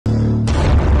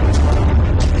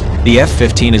The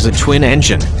F-15 is a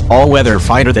twin-engine, all-weather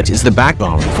fighter that is the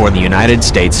backbone for the United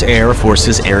States Air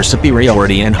Force's air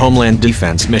superiority and homeland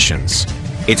defense missions.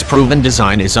 Its proven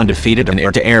design is undefeated in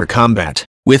air-to-air combat,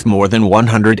 with more than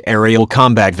 100 aerial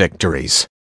combat victories.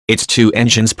 Its two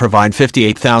engines provide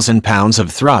 58,000 pounds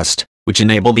of thrust, which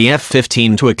enable the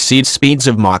F-15 to exceed speeds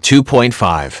of Mach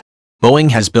 2.5. Boeing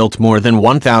has built more than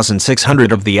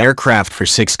 1,600 of the aircraft for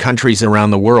 6 countries around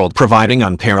the world, providing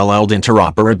unparalleled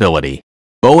interoperability.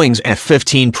 Boeing's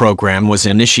F-15 program was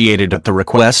initiated at the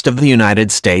request of the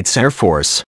United States Air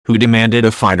Force, who demanded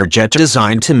a fighter jet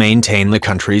designed to maintain the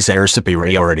country's air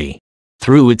superiority.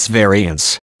 Through its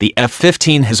variants, the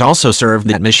F-15 has also served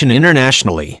that mission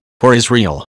internationally, for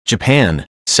Israel, Japan,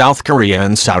 South Korea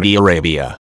and Saudi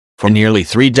Arabia. For nearly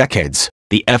 3 decades,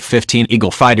 the F-15 Eagle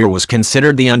fighter was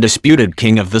considered the undisputed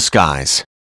king of the skies.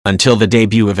 Until the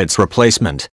debut of its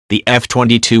replacement, the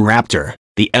F-22 Raptor,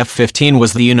 the F-15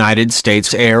 was the United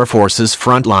States Air Force's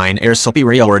frontline air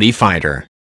superiority fighter.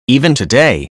 Even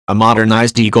today, a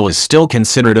modernized Eagle is still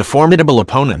considered a formidable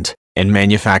opponent, and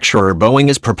manufacturer Boeing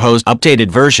has proposed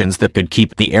updated versions that could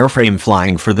keep the airframe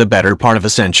flying for the better part of a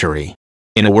century.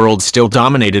 In a world still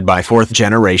dominated by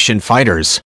 4th-generation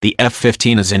fighters, the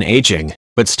F-15 is an aging,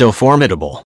 but still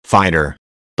formidable, fighter.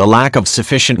 The lack of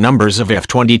sufficient numbers of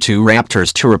F-22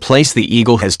 Raptors to replace the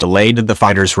Eagle has delayed the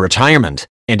fighter's retirement,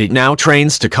 and it now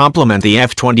trains to complement the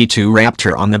F-22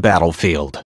 Raptor on the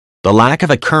battlefield. The lack of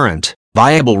a current,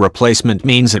 viable replacement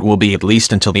means it will be at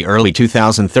least until the early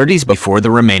 2030s before the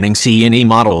remaining C&E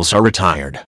models are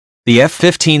retired. The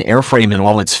F-15 airframe in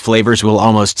all its flavors will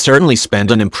almost certainly spend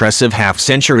an impressive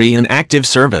half-century in active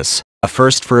service, a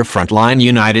first for a frontline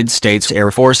United States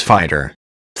Air Force fighter.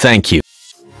 Thank you.